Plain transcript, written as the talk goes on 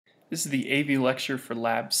This is the AV lecture for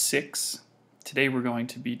Lab 6. Today we're going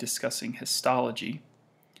to be discussing histology.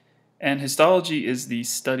 And histology is the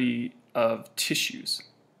study of tissues.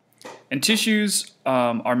 And tissues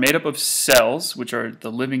are made up of cells, which are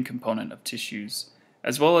the living component of tissues,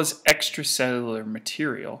 as well as extracellular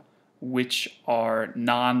material, which are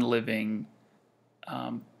non-living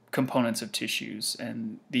components of tissues.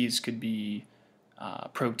 And these could be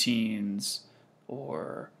proteins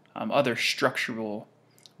or other structural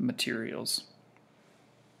materials.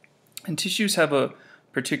 And tissues have a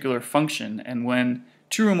particular function, and when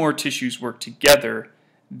two or more tissues work together,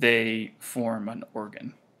 they form an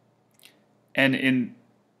organ. And in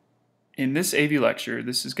this AV lecture,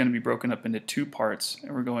 this is going to be broken up into two parts,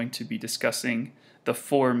 and we're going to be discussing the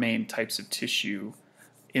four main types of tissue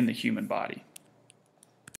in the human body.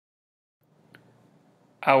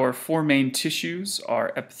 Our four main tissues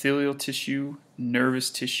are epithelial tissue, nervous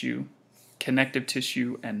tissue, connective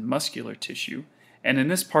tissue, and muscular tissue. And in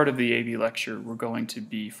this part of the AV lecture, we're going to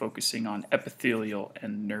be focusing on epithelial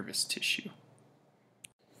and nervous tissue.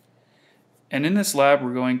 And in this lab,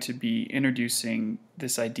 we're going to be introducing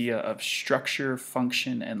this idea of structure,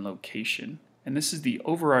 function, and location. And this is the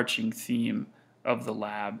overarching theme of the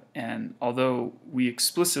lab. And although we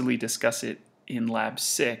explicitly discuss it in Lab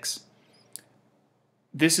 6,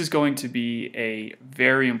 this is going to be a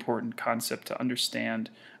very important concept to understand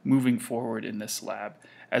moving forward in this lab,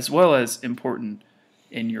 as well as important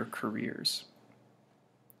in your careers.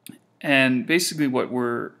 And basically what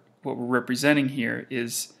we're representing here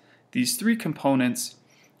is these three components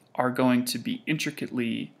are going to be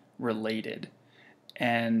intricately related,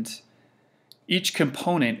 and each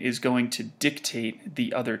component is going to dictate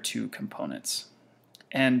the other two components.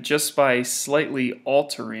 And just by slightly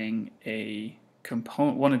altering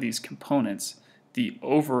one of these components, the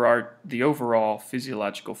overall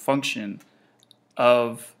physiological function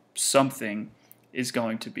of something is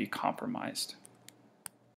going to be compromised.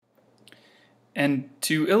 And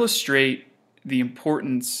to illustrate the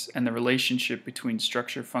importance and the relationship between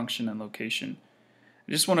structure, function, and location,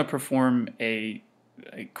 I just want to perform a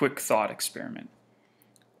quick thought experiment.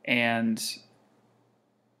 And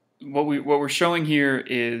what we're showing here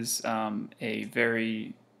is a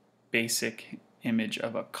very basic image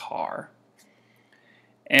of a car.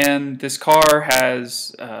 And this car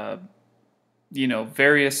has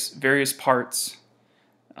various parts,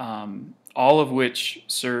 all of which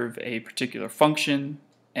serve a particular function,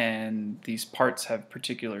 and these parts have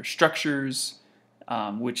particular structures,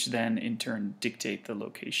 which then in turn dictate the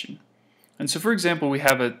location. And so, for example, we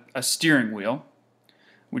have a steering wheel,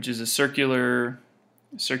 which is a circular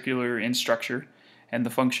in structure, and the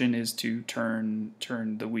function is to turn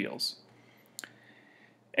the wheels.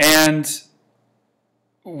 And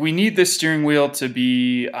we need this steering wheel to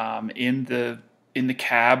be in the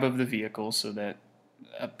cab of the vehicle so that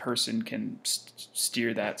a person can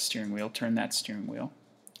steer that steering wheel, turn that steering wheel.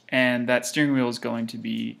 And that steering wheel is going to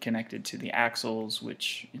be connected to the axles,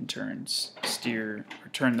 which in turn steer or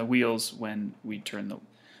turn the wheels when we turn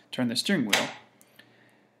the steering wheel.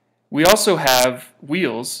 We also have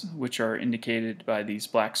wheels, which are indicated by these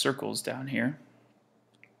black circles down here.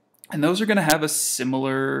 And those are going to have a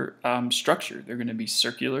similar structure. They're going to be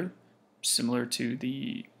circular, similar to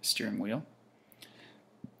the steering wheel.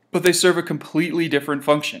 But they serve a completely different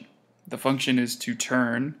function. The function is to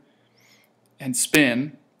turn and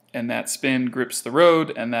spin, and that spin grips the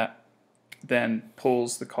road, and that then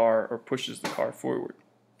pulls the car or pushes the car forward.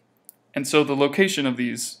 And so the location of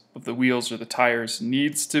the wheels or the tires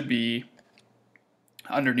needs to be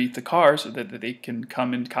underneath the car so that they can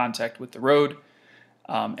come in contact with the road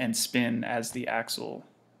and spin as the axle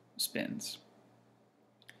spins.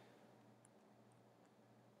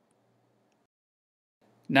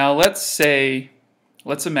 Now let's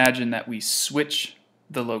imagine that we switch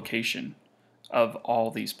the location of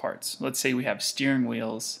all these parts. Let's say we have steering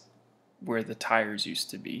wheels where the tires used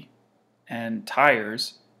to be, and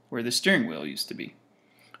tires where the steering wheel used to be.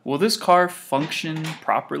 Will this car function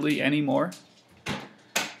properly anymore?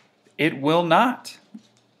 It will not,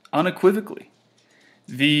 unequivocally.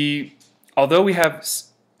 Although we have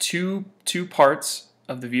two parts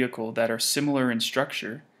of the vehicle that are similar in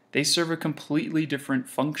structure, they serve a completely different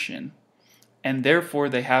function, and therefore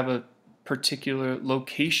they have a particular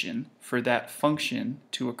location for that function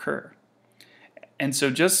to occur. And so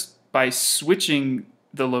just by switching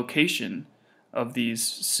the location of these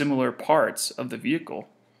similar parts of the vehicle,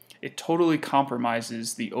 it totally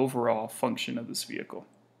compromises the overall function of this vehicle.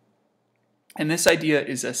 And this idea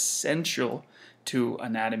is essential to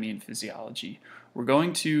anatomy and physiology.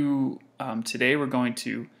 Today we're going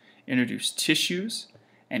to introduce tissues,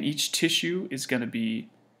 and each tissue is going to be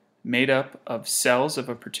made up of cells of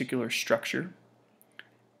a particular structure,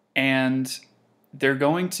 and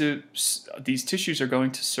these tissues are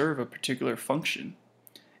going to serve a particular function,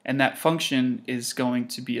 and that function is going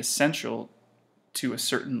to be essential to a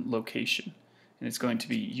certain location, and it's going to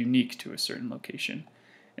be unique to a certain location.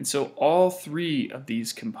 And so all three of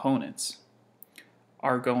these components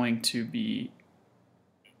are going to be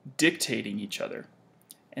dictating each other.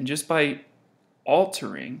 And just by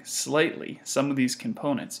altering slightly some of these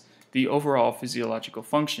components, the overall physiological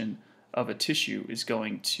function of a tissue is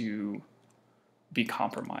going to be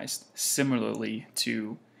compromised, similarly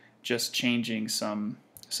to just changing some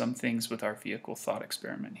things with our vehicle thought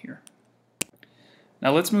experiment here.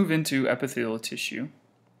 Now let's move into epithelial tissue.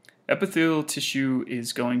 Epithelial tissue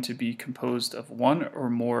is going to be composed of one or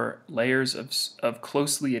more layers of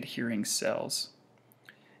closely adhering cells.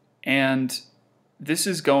 And this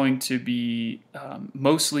is going to be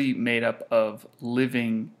mostly made up of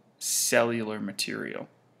living cellular material.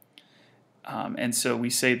 And so we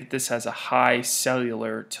say that this has a high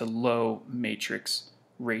cellular to low matrix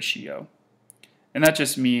ratio. And that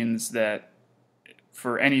just means that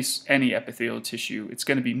for any epithelial tissue, it's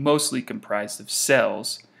going to be mostly comprised of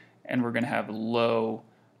cells, and we're going to have low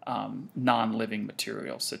non-living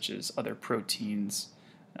material, such as other proteins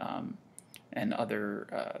and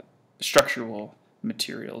other structural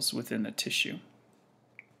materials within the tissue.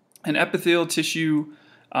 An epithelial tissue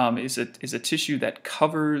is a tissue that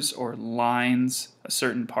covers or lines a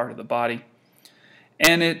certain part of the body,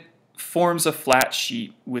 and it forms a flat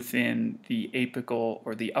sheet within the apical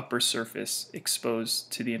or the upper surface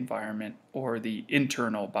exposed to the environment or the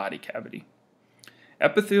internal body cavity.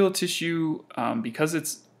 Epithelial tissue, because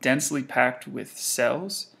it's densely packed with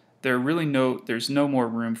cells, there's no more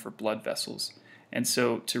room for blood vessels. And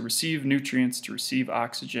so to receive nutrients, to receive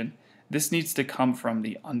oxygen, this needs to come from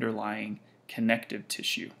the underlying connective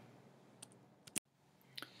tissue.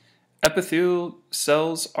 Epithelial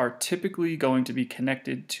cells are typically going to be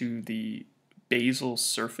connected to the basal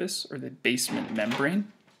surface or the basement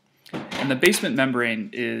membrane. And the basement membrane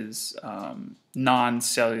is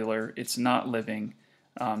non-cellular, it's not living.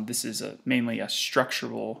 This is mainly a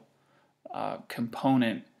structural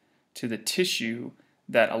component to the tissue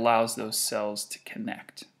that allows those cells to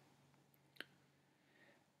connect.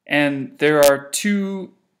 And there are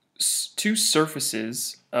two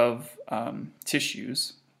surfaces of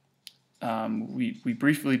tissues. We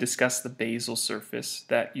briefly discussed the basal surface,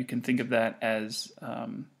 that you can think of that as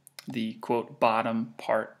the, quote, bottom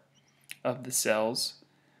part of the cells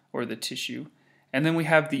or the tissue. And then we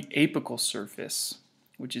have the apical surface,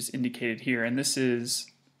 which is indicated here, and this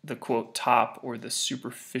is the, quote, top or the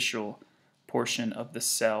superficial portion of the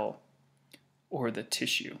cell or the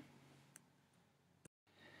tissue.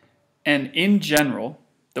 And in general,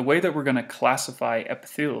 the way that we're going to classify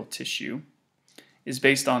epithelial tissue is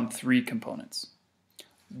based on three components.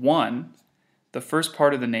 One, the first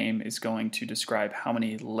part of the name is going to describe how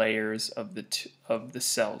many layers of the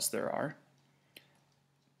cells there are.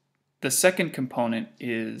 The second component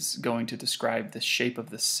is going to describe the shape of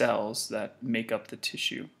the cells that make up the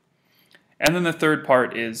tissue. And then the third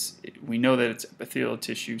part is, we know that it's epithelial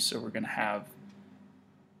tissue, so we're going to have,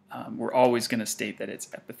 we're always going to state that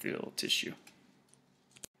it's epithelial tissue.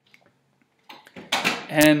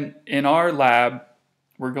 And in our lab,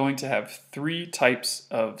 we're going to have three types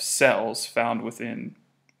of cells found within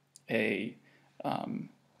a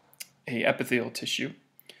epithelial tissue,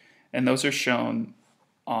 and those are shown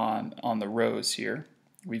on the rows here.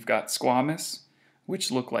 We've got squamous,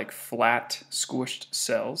 which look like flat, squished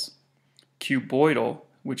cells, cuboidal,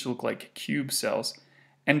 which look like cube cells,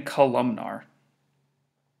 and columnar,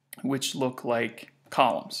 which look like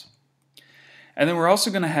columns. And then we're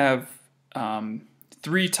also going to have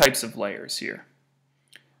three types of layers here,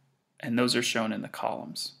 and those are shown in the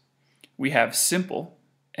columns. We have simple,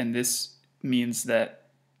 and this means that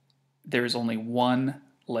there's only one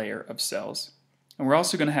layer of cells. And we're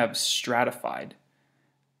also going to have stratified,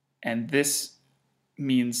 and this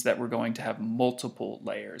means that we're going to have multiple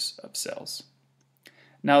layers of cells.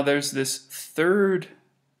 Now there's this third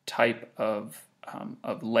type of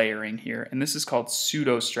layering here, and this is called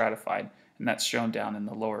pseudostratified, and that's shown down in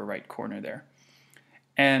the lower right corner there.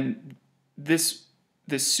 And this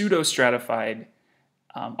pseudostratified,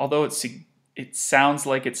 although it sounds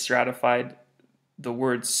like it's stratified, the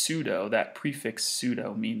word pseudo, that prefix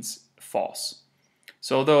pseudo, means false.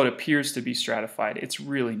 So although it appears to be stratified, it's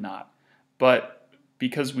really not. But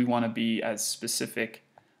because we want to be as specific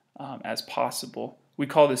as possible, we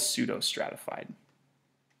call this pseudostratified.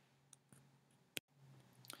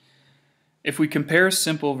 If we compare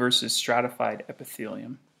simple versus stratified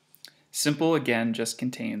epithelium, Simple, again, just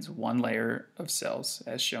contains one layer of cells,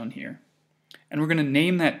 as shown here. And we're going to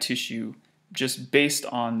name that tissue just based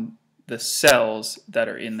on the cells that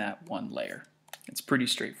are in that one layer. It's pretty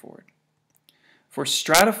straightforward. For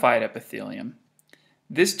stratified epithelium,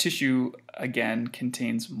 this tissue, again,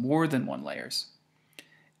 contains more than one layers.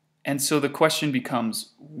 And so the question becomes,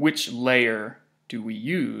 which layer do we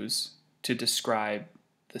use to describe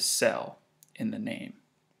the cell in the name?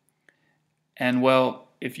 And well,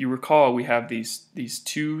 if you recall, we have these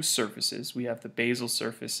two surfaces. We have the basal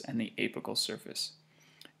surface and the apical surface.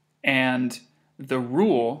 And the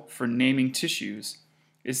rule for naming tissues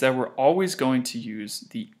is that we're always going to use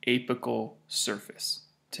the apical surface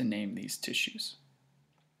to name these tissues.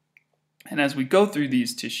 And as we go through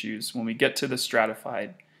these tissues, when we get to the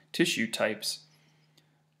stratified tissue types,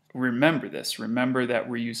 remember this. Remember that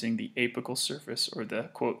we're using the apical surface, or the,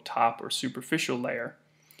 quote, top or superficial layer,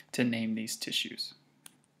 to name these tissues.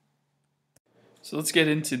 So let's get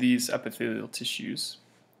into these epithelial tissues.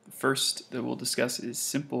 The first that we'll discuss is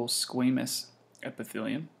simple squamous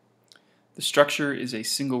epithelium. The structure is a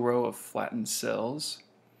single row of flattened cells.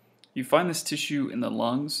 You find this tissue in the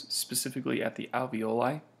lungs, specifically at the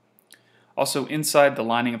alveoli. Also inside the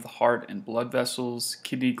lining of the heart and blood vessels,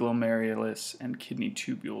 kidney glomerulus, and kidney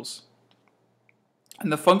tubules.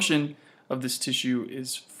 And the function of this tissue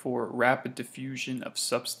is for rapid diffusion of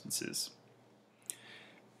substances.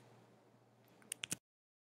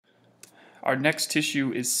 Our next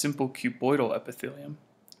tissue is simple cuboidal epithelium.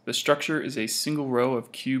 The structure is a single row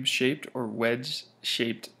of cube-shaped or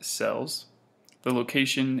wedge-shaped cells. The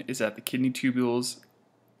location is at the kidney tubules,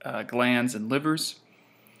 glands, and livers.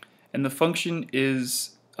 And the function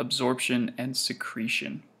is absorption and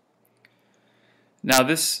secretion. Now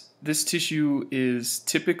this tissue is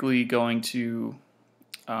typically going to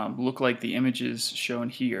look like the images shown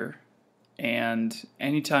here. And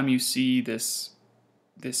anytime you see this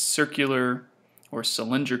circular or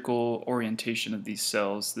cylindrical orientation of these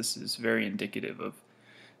cells, this is very indicative of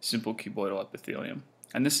simple cuboidal epithelium.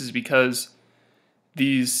 And this is because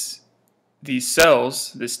these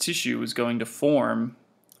cells, this tissue, is going to form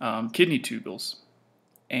kidney tubules.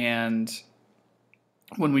 And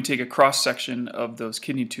when we take a cross-section of those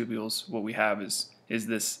kidney tubules, what we have is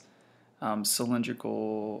this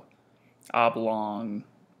cylindrical, oblong,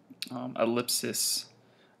 ellipsis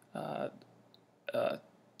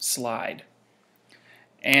slide.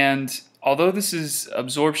 And although this is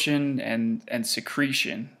absorption and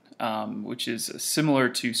secretion, which is similar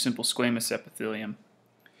to simple squamous epithelium,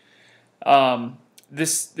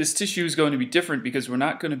 this tissue is going to be different because we're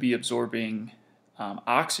not going to be absorbing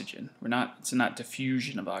oxygen. It's not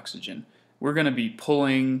diffusion of oxygen. We're going to be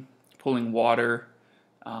pulling water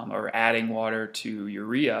or adding water to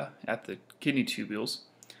urea at the kidney tubules.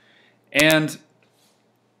 And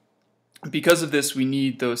because of this, we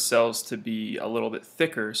need those cells to be a little bit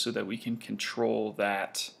thicker so that we can control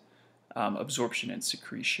that absorption and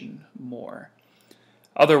secretion more.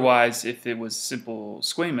 Otherwise, if it was simple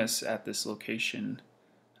squamous at this location,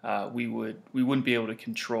 we wouldn't be able to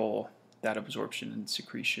control that absorption and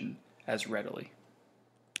secretion as readily.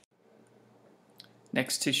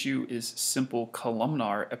 Next tissue is simple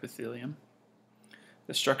columnar epithelium.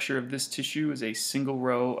 The structure of this tissue is a single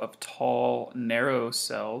row of tall, narrow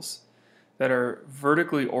cells that are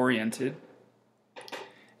vertically oriented,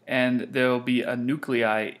 and there will be a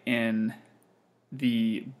nuclei in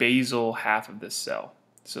the basal half of this cell,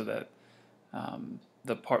 so that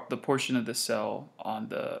the portion of the cell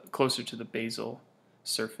closer to the basal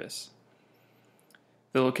surface.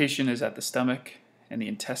 The location is at the stomach and the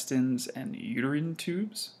intestines and uterine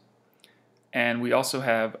tubes. And we also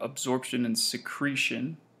have absorption and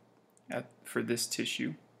secretion for this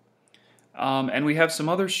tissue. And we have some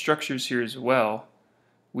other structures here as well.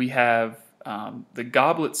 We have the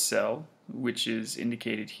goblet cell, which is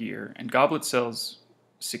indicated here. And goblet cells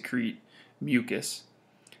secrete mucus.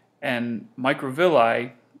 And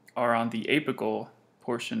microvilli are on the apical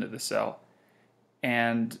portion of the cell.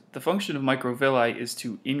 And the function of microvilli is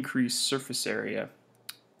to increase surface area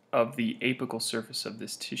of the apical surface of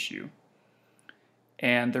this tissue.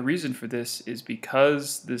 And the reason for this is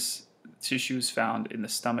because this tissue is found in the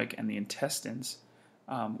stomach and the intestines,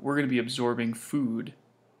 we're going to be absorbing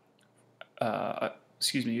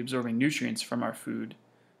absorbing nutrients from our food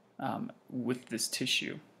with this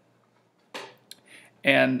tissue.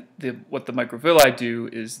 And what the microvilli do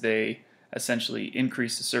is they essentially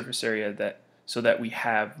increase the surface area so that we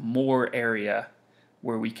have more area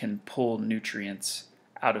where we can pull nutrients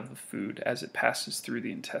out of the food as it passes through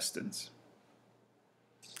the intestines.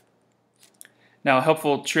 Now, a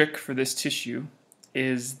helpful trick for this tissue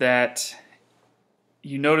is that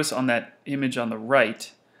you notice on that image on the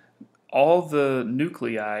right, all the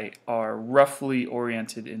nuclei are roughly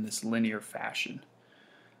oriented in this linear fashion.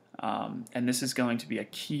 And this is going to be a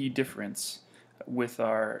key difference with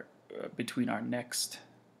between our next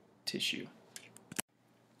tissue.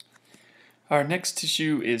 Our next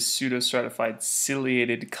tissue is pseudostratified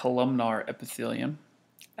ciliated columnar epithelium.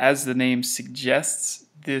 As the name suggests,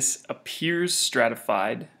 this appears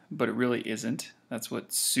stratified, but it really isn't. That's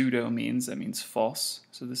what pseudo means. That means false.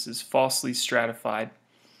 So this is falsely stratified.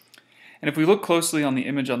 And if we look closely on the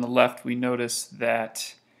image on the left, we notice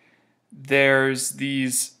that there's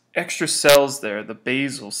these extra cells there, the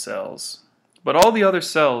basal cells. But all the other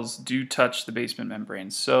cells do touch the basement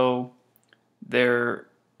membrane. So there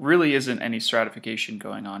really isn't any stratification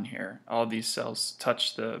going on here. All these cells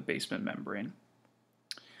touch the basement membrane.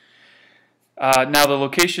 Now the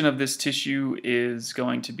location of this tissue is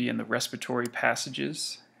going to be in the respiratory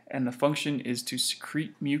passages, and the function is to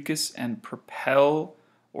secrete mucus and propel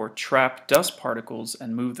or trap dust particles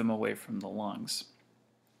and move them away from the lungs.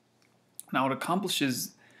 Now it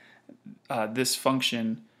accomplishes this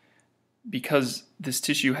function because this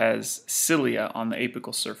tissue has cilia on the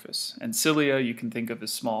apical surface. And cilia you can think of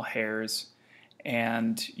as small hairs,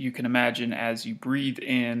 and you can imagine as you breathe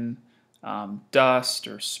in dust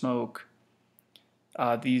or smoke,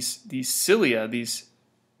 these cilia,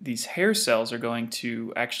 these hair cells are going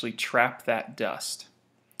to actually trap that dust.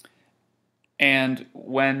 And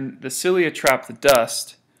when the cilia trap the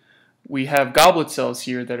dust, we have goblet cells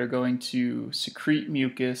here that are going to secrete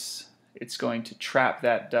mucus. It's going to trap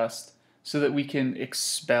that dust so that we can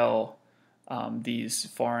expel these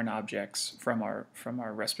foreign objects from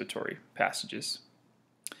our respiratory passages.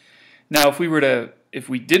 Now, if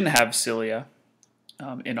we didn't have cilia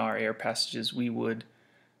in our air passages, we would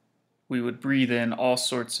breathe in all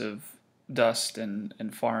sorts of dust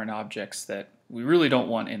and foreign objects that we really don't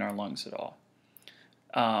want in our lungs at all.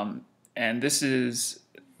 And this is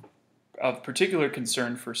of particular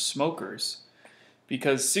concern for smokers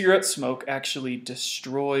because cigarette smoke actually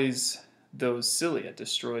destroys those cilia,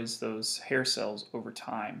 destroys those hair cells over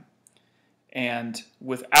time. And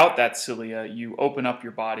without that cilia, you open up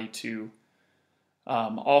your body to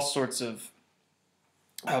all sorts of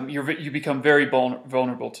you become very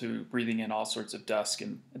vulnerable to breathing in all sorts of dust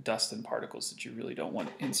and particles that you really don't want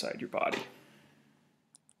inside your body.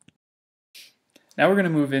 Now we're going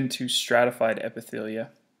to move into stratified epithelia,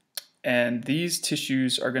 and these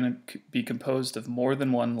tissues are going to be composed of more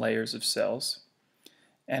than one layers of cells.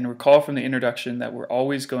 And recall from the introduction that we're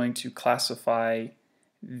always going to classify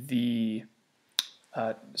the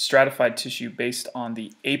stratified tissue based on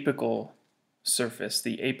the apical surface,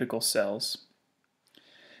 the apical cells.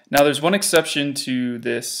 Now there's one exception to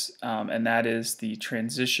this, and that is the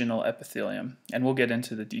transitional epithelium, and we'll get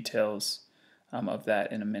into the details of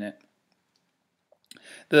that in a minute.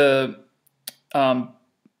 The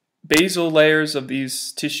basal layers of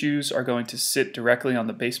these tissues are going to sit directly on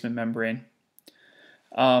the basement membrane.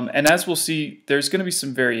 And as we'll see, there's going to be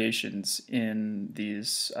some variations in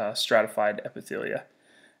these stratified epithelia.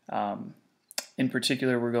 In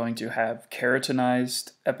particular, we're going to have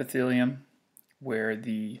keratinized epithelium, where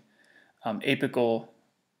the apical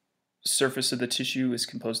surface of the tissue is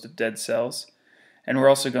composed of dead cells. And we're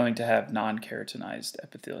also going to have non-keratinized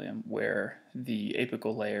epithelium, where the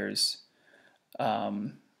apical layers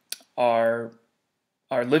are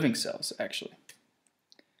living cells, actually.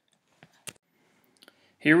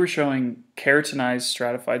 Here we're showing keratinized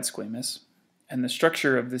stratified squamous, and the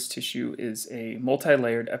structure of this tissue is a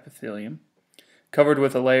multi-layered epithelium covered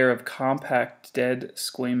with a layer of compact dead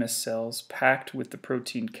squamous cells packed with the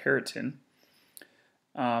protein keratin.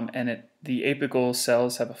 The apical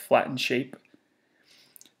cells have a flattened shape.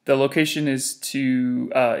 The location is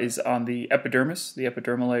on the epidermis, the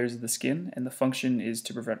epidermal layers of the skin, and the function is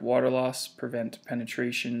to prevent water loss, prevent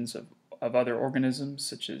penetrations of other organisms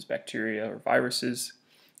such as bacteria or viruses,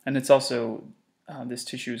 and it's also this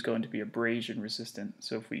tissue is going to be abrasion resistant.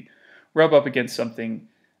 So if we rub up against something,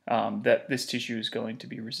 that this tissue is going to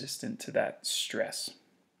be resistant to that stress.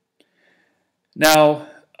 Now,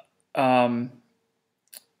 there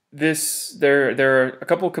are a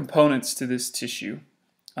couple components to this tissue.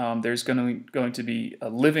 There's going to be a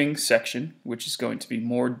living section, which is going to be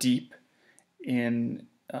more deep in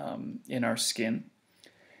our skin.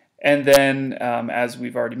 And then, as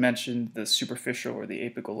we've already mentioned, the superficial or the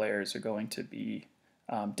apical layers are going to be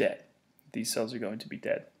dead. These cells are going to be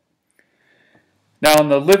dead. Now, in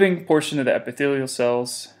the living portion of the epithelial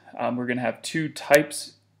cells, we're going to have two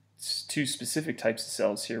specific types of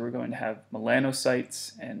cells here. We're going to have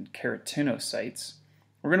melanocytes and keratinocytes.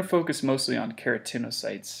 We're going to focus mostly on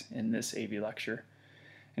keratinocytes in this AV lecture.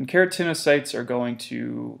 And keratinocytes are going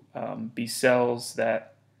to be cells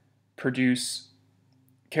that produce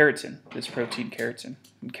keratin, this protein keratin.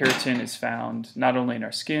 And keratin is found not only in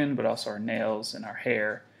our skin, but also our nails and our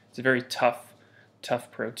hair. It's a very tough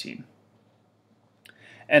protein.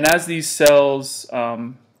 And as these cells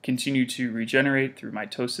continue to regenerate through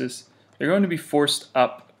mitosis, they're going to be forced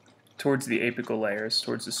up towards the apical layers,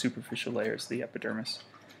 towards the superficial layers, the epidermis.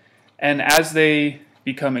 And as they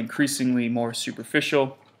become increasingly more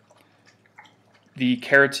superficial, the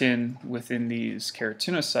keratin within these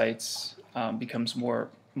keratinocytes becomes more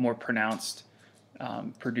pronounced,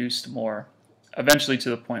 produced more, eventually to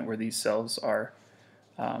the point where these cells are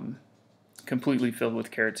completely filled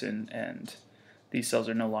with keratin and these cells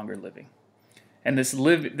are no longer living. And this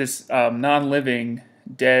non-living,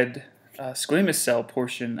 dead squamous cell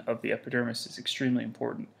portion of the epidermis is extremely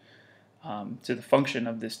important to the function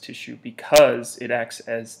of this tissue because it acts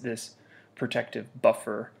as this protective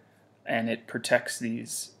buffer and it protects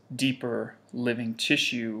these deeper living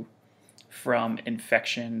tissue from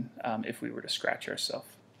infection if we were to scratch ourselves.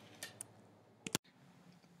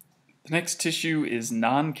 The next tissue is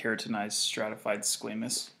non-keratinized stratified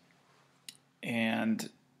squamous, and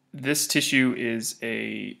this tissue is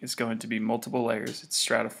going to be multiple layers. It's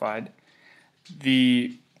stratified.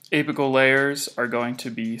 The apical layers are going to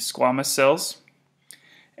be squamous cells,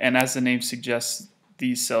 and as the name suggests,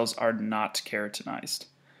 these cells are not keratinized.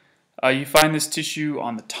 You find this tissue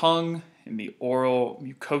on the tongue, in the oral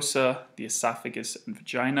mucosa, the esophagus, and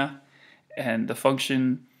vagina, and the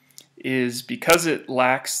function is because it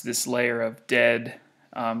lacks this layer of dead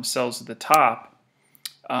cells at the top,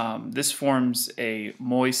 this forms a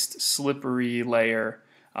moist, slippery layer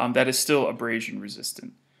that is still abrasion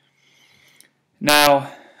resistant.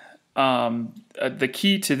 Now, the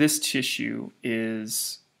key to this tissue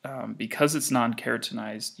is because it's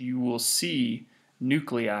non-keratinized, you will see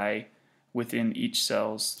nuclei within each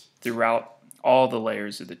cells throughout all the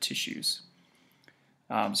layers of the tissues.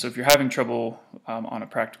 So if you're having trouble on a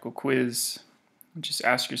practical quiz, just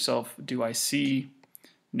ask yourself, do I see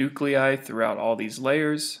nuclei throughout all these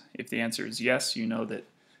layers? If the answer is yes, you know that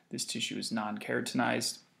this tissue is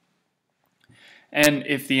non-keratinized. And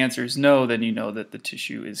if the answer is no, then you know that the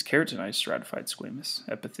tissue is keratinized stratified squamous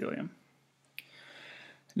epithelium.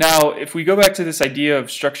 Now, if we go back to this idea of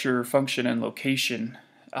structure, function, and location,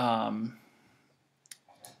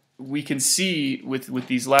 we can see with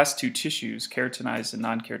these last two tissues, keratinized and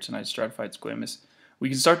non-keratinized stratified squamous, we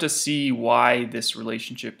can start to see why this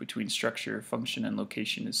relationship between structure, function, and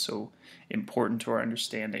location is so important to our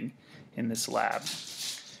understanding in this lab.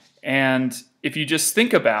 And if you just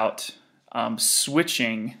think about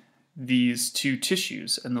switching these two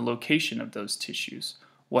tissues and the location of those tissues,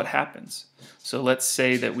 what happens? So let's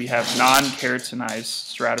say that we have non-keratinized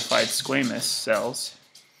stratified squamous cells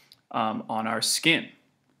on our skin.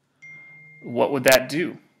 What would that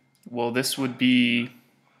do? Well, it would be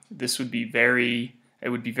very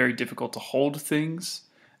difficult to hold things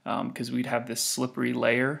because we'd have this slippery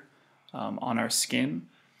layer on our skin.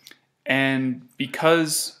 And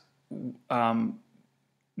because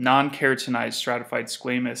non-keratinized stratified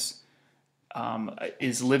squamous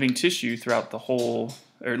is living tissue throughout the whole,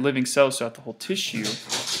 or living cells throughout the whole tissue,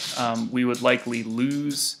 we would likely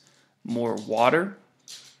lose more water,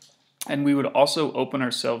 and we would also open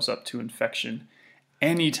ourselves up to infection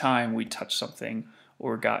anytime we touch something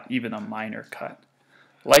or got even a minor cut.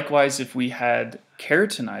 Likewise, if we had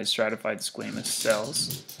keratinized stratified squamous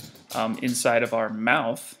cells inside of our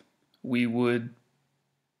mouth, we would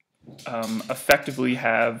effectively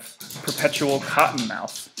have perpetual cotton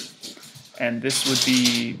mouth, and this would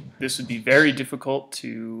be very difficult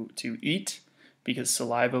to eat because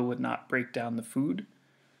saliva would not break down the food.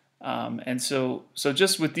 And so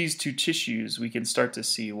just with these two tissues, we can start to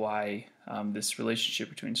see why this relationship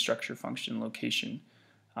between structure, function, and location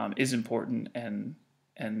is important, and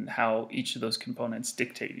how each of those components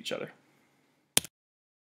dictate each other.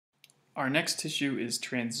 Our next tissue is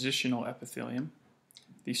transitional epithelium.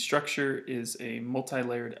 The structure is a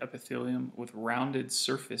multi-layered epithelium with rounded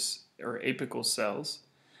surface or apical cells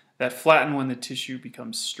that flatten when the tissue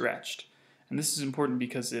becomes stretched. And this is important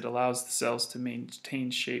because it allows the cells to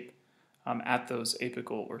maintain shape at those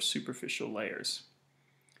apical or superficial layers.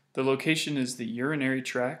 The location is the urinary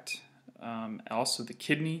tract, also the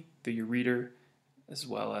kidney, the ureter, as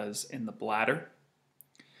well as in the bladder.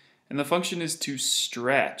 And the function is to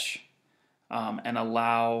stretch and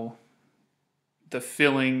allow the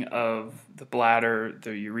filling of the bladder, the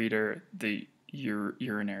ureter, the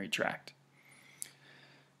urinary tract.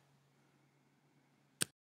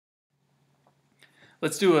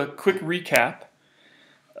 Let's do a quick recap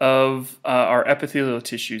of our epithelial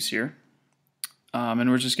tissues here. And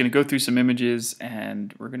we're just going to go through some images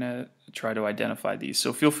and we're going to try to identify these.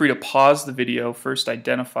 So feel free to pause the video, first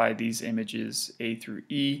identify these images A through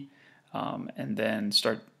E, and then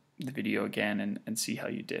start the video again and see how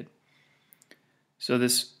you did. So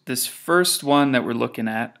this first one that we're looking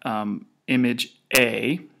at, image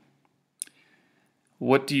A,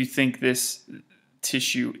 what do you think this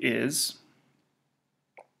tissue is?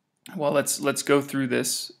 Well, let's go through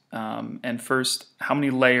this. And first, how many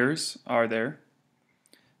layers are there?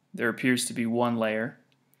 There appears to be one layer.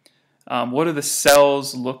 What do the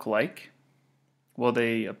cells look like? Well,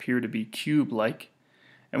 they appear to be cube-like.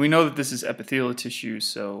 And we know that this is epithelial tissue,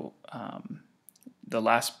 so the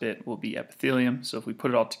last bit will be epithelium. So if we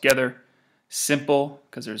put it all together, simple,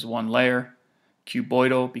 because there's one layer,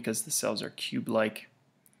 cuboidal, because the cells are cube-like,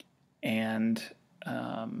 and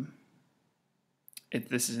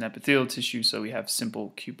this is an epithelial tissue, so we have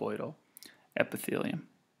simple cuboidal epithelium.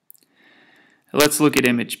 Let's look at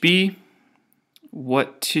image B.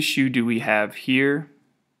 What tissue do we have here?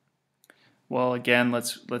 Well, again,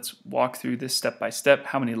 let's walk through this step by step.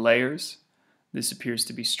 How many layers? This appears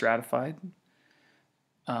to be stratified.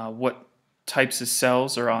 What types of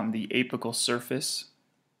cells are on the apical surface?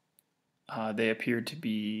 They appear to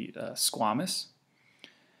be squamous.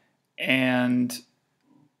 And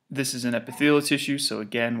this is an epithelial tissue, so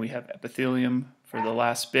again, we have epithelium for the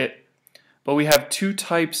last bit. But we have two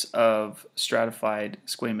types of stratified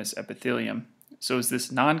squamous epithelium. So is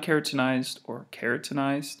this non-keratinized or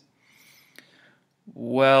keratinized?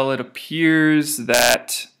 Well, it appears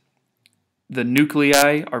that the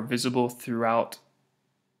nuclei are visible throughout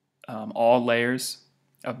all layers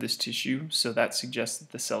of this tissue, so that suggests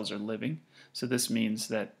that the cells are living. So this means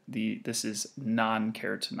that this is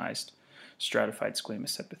non-keratinized stratified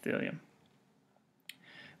squamous epithelium.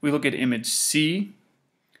 We look at image C.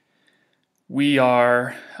 We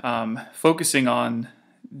are focusing on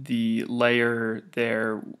the layer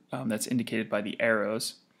there that's indicated by the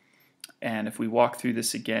arrows. And if we walk through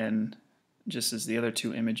this again, just as the other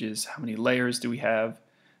two images, how many layers do we have?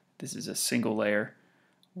 This is a single layer.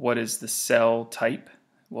 What is the cell type?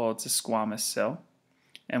 Well, it's a squamous cell.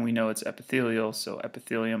 And we know it's epithelial, so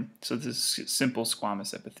epithelium. So this is simple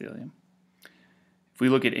squamous epithelium. If we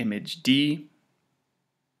look at image D,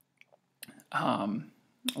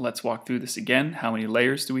 let's walk through this again. How many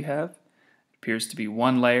layers do we have? It appears to be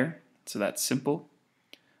one layer, so that's simple.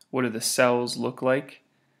 What do the cells look like?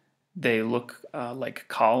 They look like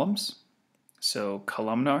columns, so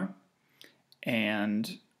columnar.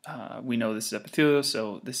 And we know this is epithelial,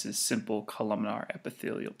 so this is simple columnar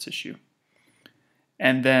epithelial tissue.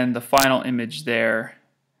 And then the final image there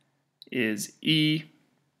is E.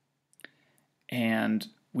 And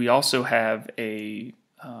we also have a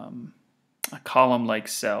column-like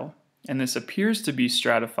cell, and this appears to be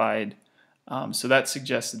stratified, so that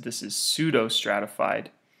suggests that this is pseudo-stratified.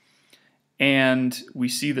 And we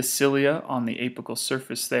see the cilia on the apical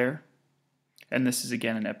surface there, and this is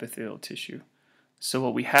again an epithelial tissue. So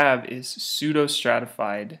what we have is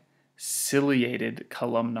pseudo-stratified ciliated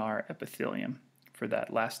columnar epithelium for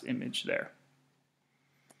that last image there.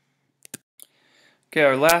 Okay,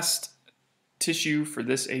 our last tissue for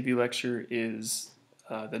this AV lecture is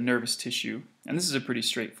the nervous tissue, and this is a pretty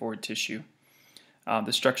straightforward tissue.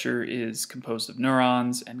 The structure is composed of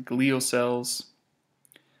neurons and glial cells,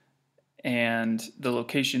 and the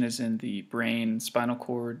location is in the brain, spinal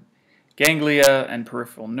cord, ganglia, and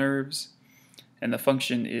peripheral nerves, and the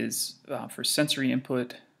function is for sensory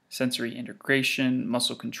input, sensory integration,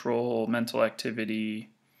 muscle control, mental activity.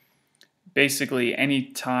 Basically, any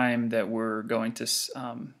time that we're going to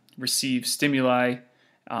receive stimuli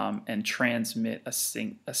and transmit a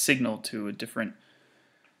signal to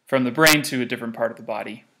from the brain to a different part of the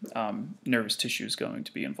body, nervous tissue is going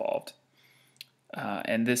to be involved.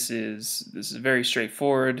 And this is very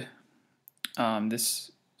straightforward.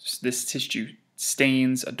 This tissue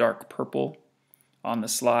stains a dark purple on the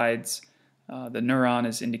slides. The neuron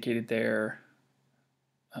is indicated there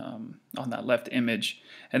on that left image,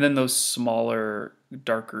 and then those smaller,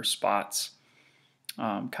 darker spots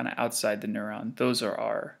kind of outside the neuron, those are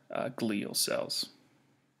our glial cells.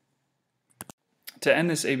 To end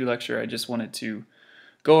this AV lecture, I just wanted to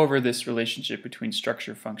go over this relationship between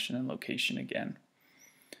structure, function, and location again.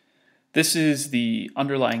 This is the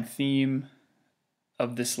underlying theme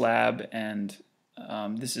of this lab, and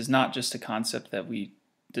this is not just a concept that we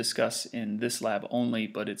discuss in this lab only,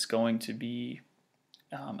 but it's going to be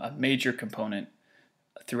a major component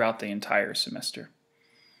throughout the entire semester.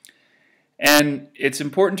 And it's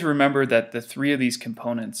important to remember that the three of these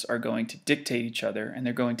components are going to dictate each other, and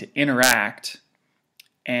they're going to interact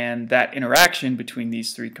And that interaction between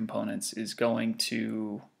these three components is going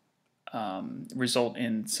to result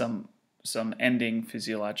in some ending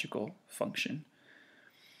physiological function.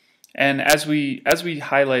 And as we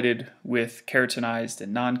highlighted with keratinized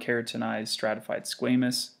and non-keratinized stratified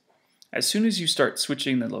squamous, as soon as you start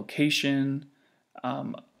switching the location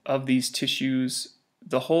of these tissues,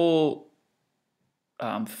 the whole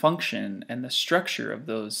function and the structure of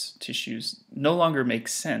those tissues no longer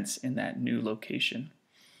makes sense in that new location.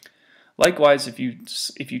 Likewise, if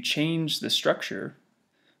you change the structure,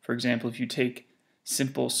 for example, if you take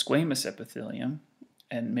simple squamous epithelium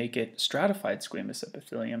and make it stratified squamous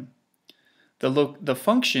epithelium, the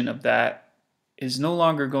function of that is no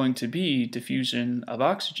longer going to be diffusion of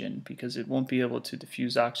oxygen, because it won't be able to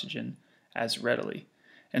diffuse oxygen as readily.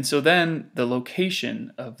 And so then the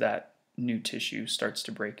location of that new tissue starts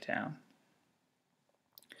to break down.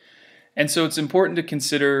 And so it's important to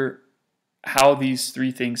consider how these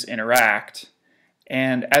three things interact.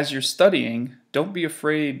 And as you're studying, don't be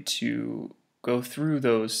afraid to go through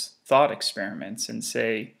those thought experiments and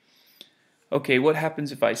say, okay, what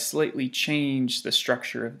happens if I slightly change the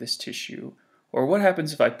structure of this tissue? Or what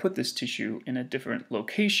happens if I put this tissue in a different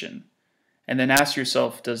location? And then ask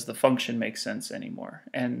yourself, does the function make sense anymore?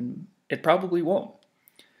 And it probably won't.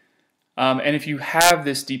 And if you have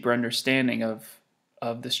this deeper understanding of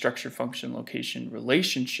the structure-function-location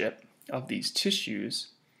relationship of these tissues,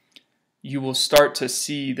 you will start to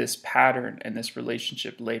see this pattern and this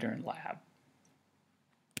relationship later in lab.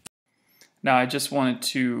 Now, I just wanted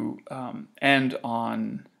to end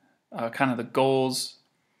on kind of the goals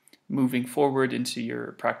moving forward into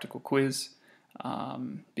your practical quiz.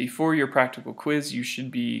 Before your practical quiz, you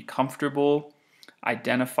should be comfortable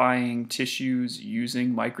identifying tissues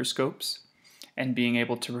using microscopes and being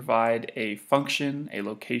able to provide a function, a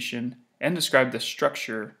location, and describe the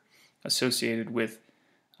structure associated with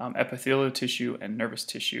epithelial tissue and nervous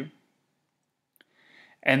tissue.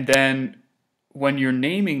 And then when you're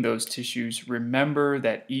naming those tissues, remember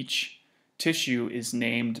that each tissue is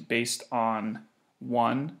named based on,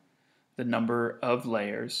 one, the number of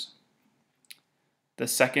layers. The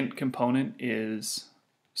second component is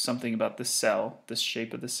something about the cell, the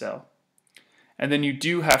shape of the cell. And then you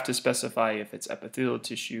do have to specify if it's epithelial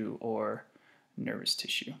tissue or nervous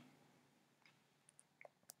tissue.